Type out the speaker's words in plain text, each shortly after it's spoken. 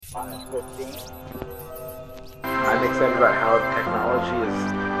I'm excited about how technology is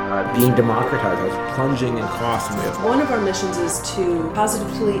being democratized. It's plunging in cost. One of our missions is to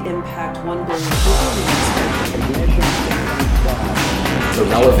positively impact 1 billion people. The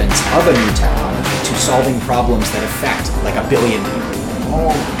relevance of a new technology to solving problems that affect like 1 billion people.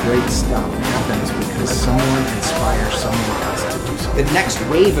 All great stuff happens because someone inspires someone else to do something. The next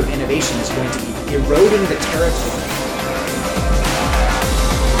wave of innovation is going to be eroding the territory.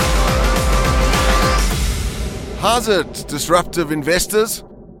 How's it, disruptive investors?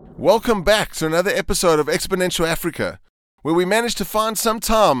 Welcome back to another episode of Exponential Africa, where we managed to find some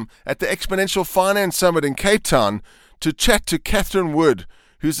time at the Exponential Finance Summit in Cape Town to chat to Catherine Wood,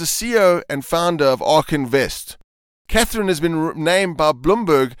 who's the CEO and founder of ARK Invest. Catherine has been named by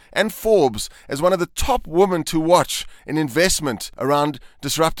Bloomberg and Forbes as one of the top women to watch in investment around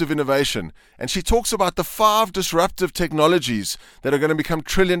disruptive innovation. And she talks about the 5 disruptive technologies that are going to become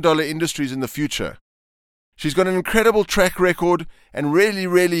trillion-dollar industries in the future. She's got an incredible track record and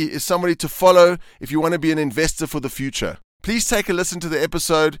really is somebody to follow if you want to be an investor for the future. Please take a listen to the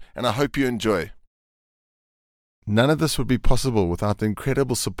episode and I hope you enjoy. None of this would be possible without the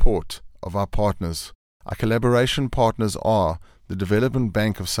incredible support of our partners. Our collaboration partners are the Development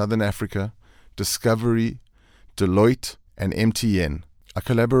Bank of Southern Africa, Discovery, Deloitte, and MTN. Our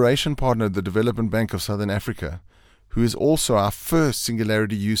collaboration partner, the Development Bank of Southern Africa, who is also our first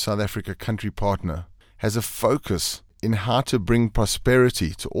Singularity U South Africa country partner, has a focus in how to bring prosperity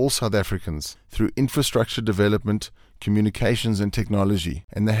to all South Africans through infrastructure development, communications and technology.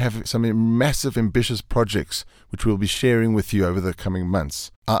 And they have some massive ambitious projects which we'll be sharing with you over the coming months.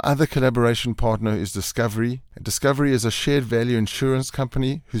 Our other collaboration partner is Discovery. Discovery is a shared value insurance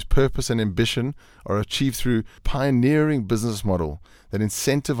company whose purpose and ambition are achieved through pioneering business model that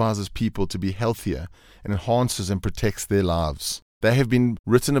incentivizes people to be healthier and enhances and protects their lives. They have been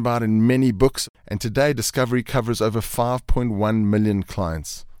written about in many books, and today Discovery covers over 5.1 million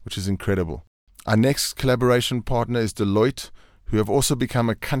clients, which is incredible. Our next collaboration partner is Deloitte, who have also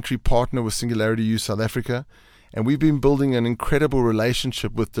become a country partner with Singularity U South Africa, and we've been building an incredible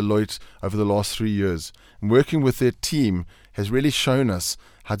relationship with Deloitte over the last 3 years. And working with their team has really shown us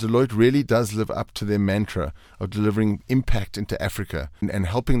how Deloitte really does live up to their mantra of delivering impact into Africa and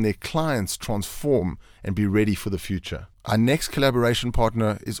helping their clients transform and be ready for the future. Our next collaboration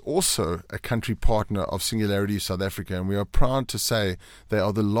partner is also a country partner of Singularity South Africa, and we are proud to say they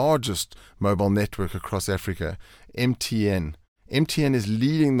are the largest mobile network across Africa, MTN. MTN is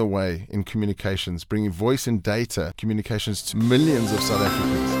leading the way in communications, bringing voice and data communications to millions of South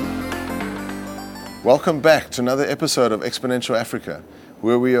Africans. Welcome back to another episode of Exponential Africa,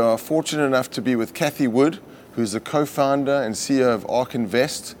 where we are fortunate enough to be with Cathy Wood, who's the co-founder and CEO of ARK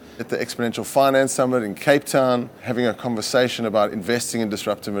Invest, at the Exponential Finance Summit in Cape Town, having a conversation about investing in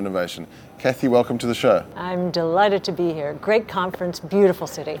disruptive innovation. Cathy, welcome to the show. I'm delighted to be here. Great conference, beautiful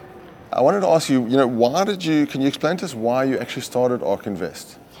city. I wanted to ask you, can you explain to us why you actually started ARK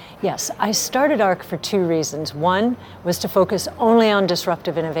Invest? Yes, I started ARK for 2 reasons. One was to focus only on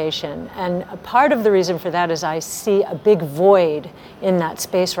disruptive innovation. And a part of the reason for that is I see a big void in that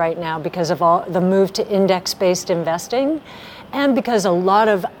space right now because of all the move to index-based investing and because a lot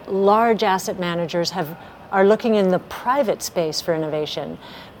of large asset managers are looking in the private space for innovation.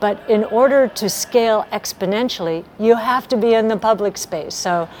 But in order to scale exponentially, you have to be in the public space.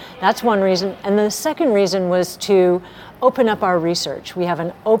 So that's one reason. And the second reason was to open up our research. We have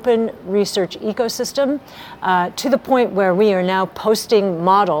an open research ecosystem to the point where we are now posting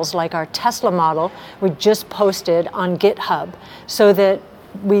models like our Tesla model we just posted on GitHub so that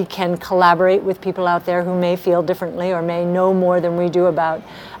we can collaborate with people out there who may feel differently or may know more than we do about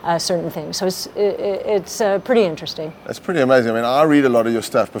certain things. So it's pretty interesting. That's pretty amazing. I mean, I read a lot of your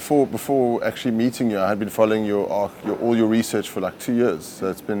stuff. Before actually meeting you, I had been following all your research for like 2 years. So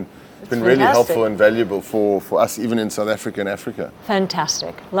it's been really helpful and valuable for us, even in South Africa and Africa.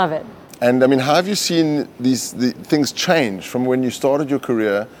 Fantastic. Love it. And I mean, how have you seen the things change from when you started your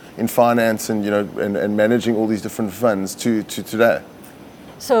career in finance and and managing all these different funds to today?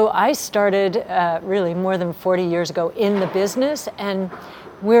 So I started really more than 40 years ago in the business, and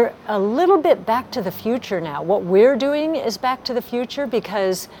we're a little bit back to the future now. What we're doing is back to the future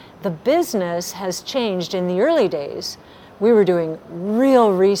because the business has changed. In the early days, we were doing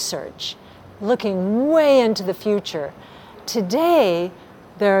real research, looking way into the future. Today,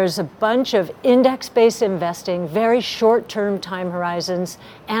 there's a bunch of index-based investing, very short-term time horizons,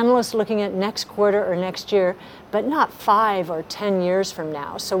 analysts looking at next quarter or next year, but not 5 or 10 years from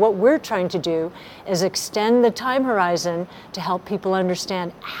now. So what we're trying to do is extend the time horizon to help people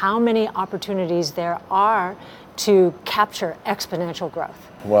understand how many opportunities there are to capture exponential growth.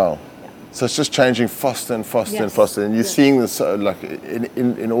 Wow. So it's just changing faster and faster and Yes. faster, and you're Yes. seeing this like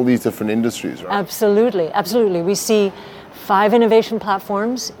in all these different industries, right? Absolutely, absolutely. We see 5 innovation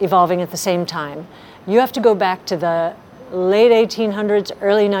platforms evolving at the same time. You have to go back to the late 1800s,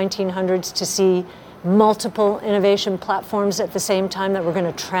 early 1900s to see multiple innovation platforms at the same time that were going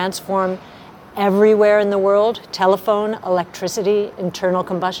to transform everywhere in the world: telephone, electricity, internal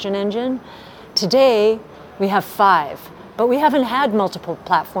combustion engine. Today, we have 5, but we haven't had multiple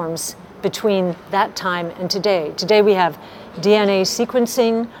platforms between that time and today. Today we have DNA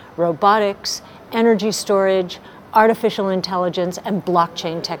sequencing, robotics, energy storage, artificial intelligence, and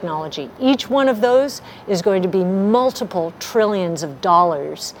blockchain technology. Each one of those is going to be multiple trillions of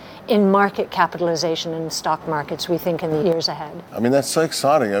dollars in market capitalization in stock markets, we think, in the years ahead. I mean, that's so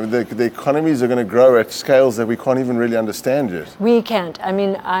exciting. I mean, the economies are going to grow at scales that we can't even really understand yet. We can't. I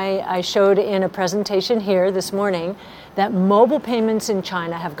mean, I showed in a presentation here this morning that mobile payments in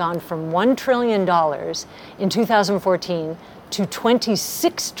China have gone from $1 trillion in 2014 to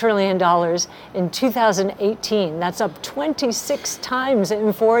 $26 trillion in 2018. That's up 26 times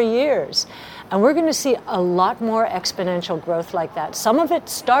in 4 years. And we're going to see a lot more exponential growth like that. Some of it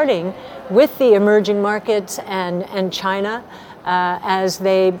starting with the emerging markets and China as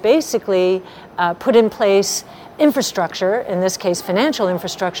they basically put in place infrastructure, in this case financial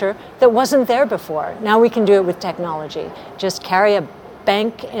infrastructure, that wasn't there before. Now we can do it with technology. Just carry a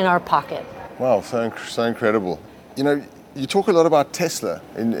bank in our pocket. Wow, so incredible. You know, you talk a lot about Tesla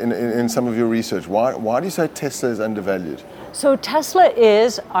in some of your research. Why do you say Tesla is undervalued? So Tesla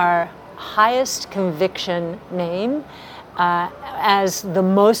is our highest conviction name as the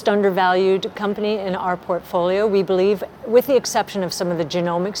most undervalued company in our portfolio, we believe, with the exception of some of the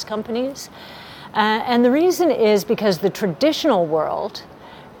genomics companies. And the reason is because the traditional world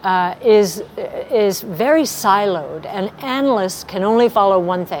is very siloed, and analysts can only follow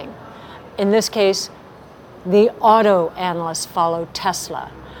one thing. In this case, the auto analysts follow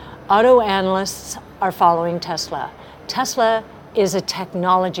Tesla. Auto analysts are following Tesla. Tesla is a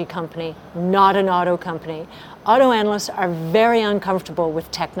technology company, not an auto company. Auto analysts are very uncomfortable with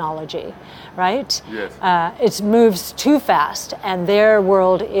technology, right? Yes. It moves too fast, and their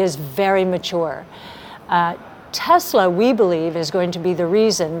world is very mature. Tesla, we believe, is going to be the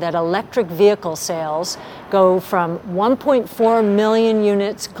reason that electric vehicle sales go from 1.4 million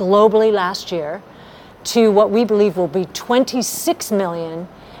units globally last year to what we believe will be 26 million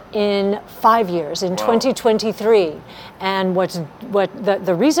in 5 years, in 2023. And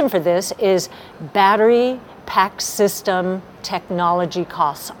the reason for this is battery pack system technology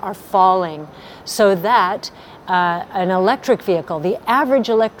costs are falling, so that an electric vehicle, the average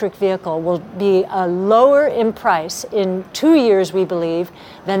electric vehicle, will be lower in price in 2 years, we believe,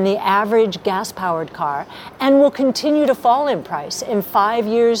 than the average gas-powered car, and will continue to fall in price. In 5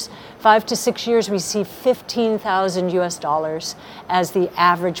 years, 5 to 6 years, we see $15,000 US as the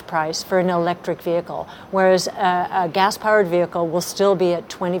average price for an electric vehicle, whereas a gas-powered vehicle will still be at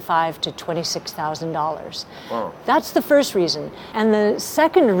 $25,000 to $26,000. Wow. That's the first reason. And the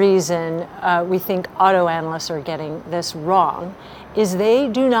second reason we think auto analysts are getting this wrong is they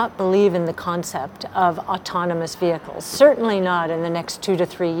do not believe in the concept of autonomous vehicles, certainly not in the next 2 to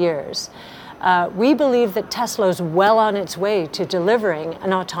 3 years. We believe that Tesla is well on its way to delivering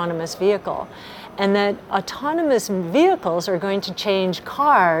an autonomous vehicle, and that autonomous vehicles are going to change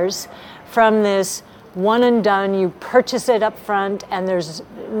cars from this one and done, you purchase it up front and there's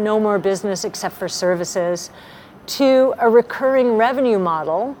no more business except for services, to a recurring revenue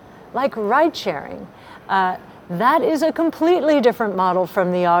model like ride sharing. That is a completely different model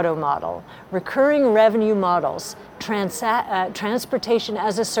from the auto model. Recurring revenue models, transportation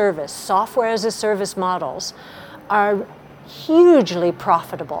as a service, software as a service models are hugely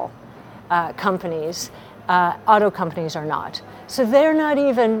profitable companies. Auto companies are not. So they're not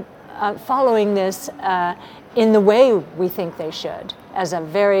even following this in the way we think they should, as a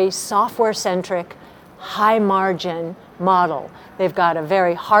very software-centric, high-margin model. They've got a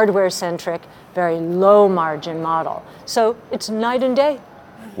very hardware-centric, very low-margin model. So it's night and day.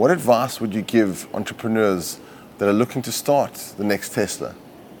 What advice would you give entrepreneurs that are looking to start the next Tesla?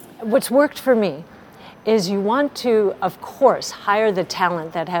 What's worked for me is you want to, of course, hire the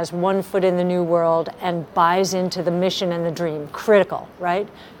talent that has one foot in the new world and buys into the mission and the dream. Critical, right?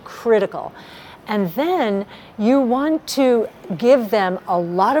 Critical. And then you want to give them a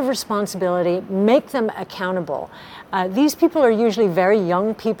lot of responsibility, make them accountable. These people are usually very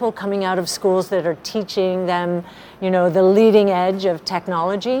young people coming out of schools that are teaching them, the leading edge of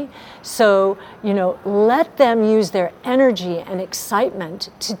technology. So, let them use their energy and excitement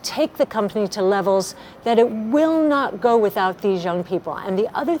to take the company to levels that it will not go without these young people. And the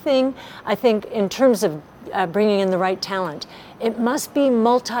other thing, I think, in terms of bringing in the right talent, it must be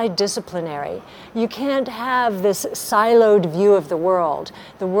multidisciplinary. You can't have this siloed view of the world.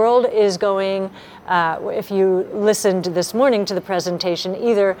 The world is going, if you listened this morning to the presentation,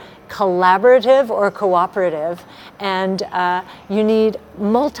 either collaborative or cooperative, and you need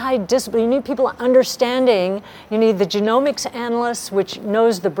multidisciplinary. You need people understanding. You need the genomics analyst, which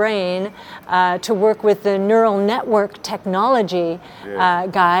knows the brain, to work with the neural network technology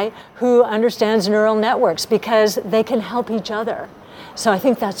guy who understands neural networks, because they can help each other. So I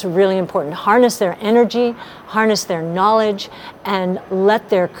think that's really important. Harness their energy, harness their knowledge, and let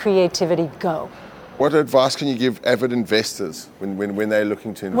their creativity go. What advice can you give avid investors when they're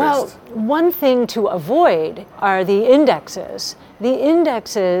looking to invest? Well, one thing to avoid are the indexes. The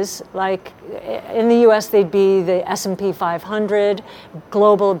indexes, like in the US, they'd be the S&P 500,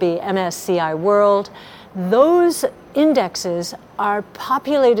 global be MSCI World. Those indexes are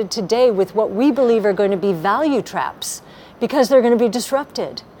populated today with what we believe are going to be value traps, because they're going to be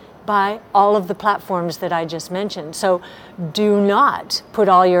disrupted by all of the platforms that I just mentioned. So do not put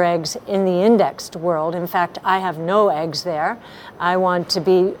all your eggs in the indexed world. In fact, I have no eggs there. I want to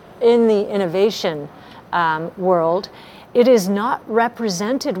be in the innovation world. It is not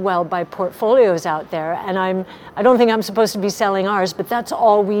represented well by portfolios out there, and I don't think I'm supposed to be selling ours, but that's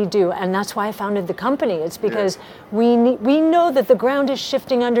all we do, and that's why I founded the company. It's because we know that the ground is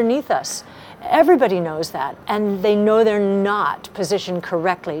shifting underneath us. Everybody knows that, and they know they're not positioned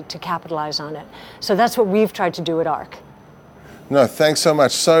correctly to capitalize on it. So that's what we've tried to do at ARK. No, thanks so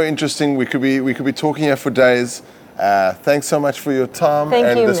much. So interesting. We could be talking here for days. Thanks so much for your time.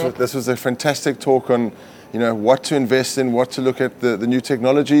 Thank you, Mick. This was a fantastic talk on, what to invest in, what to look at, the new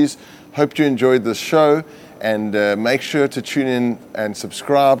technologies. Hope you enjoyed this show, and make sure to tune in and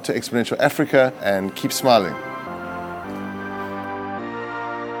subscribe to Exponential Africa, and keep smiling.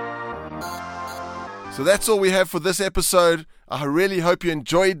 So that's all we have for this episode. I really hope you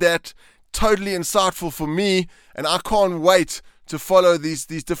enjoyed that. Totally insightful for me, and I can't wait to follow these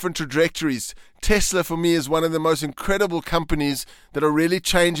different trajectories. Tesla, for me, is one of the most incredible companies that are really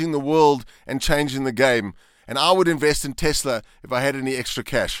changing the world and changing the game. And I would invest in Tesla if I had any extra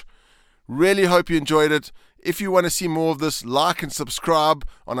cash. Really hope you enjoyed it. If you want to see more of this, like and subscribe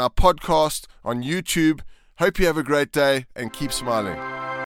on our podcast on YouTube. Hope you have a great day and keep smiling.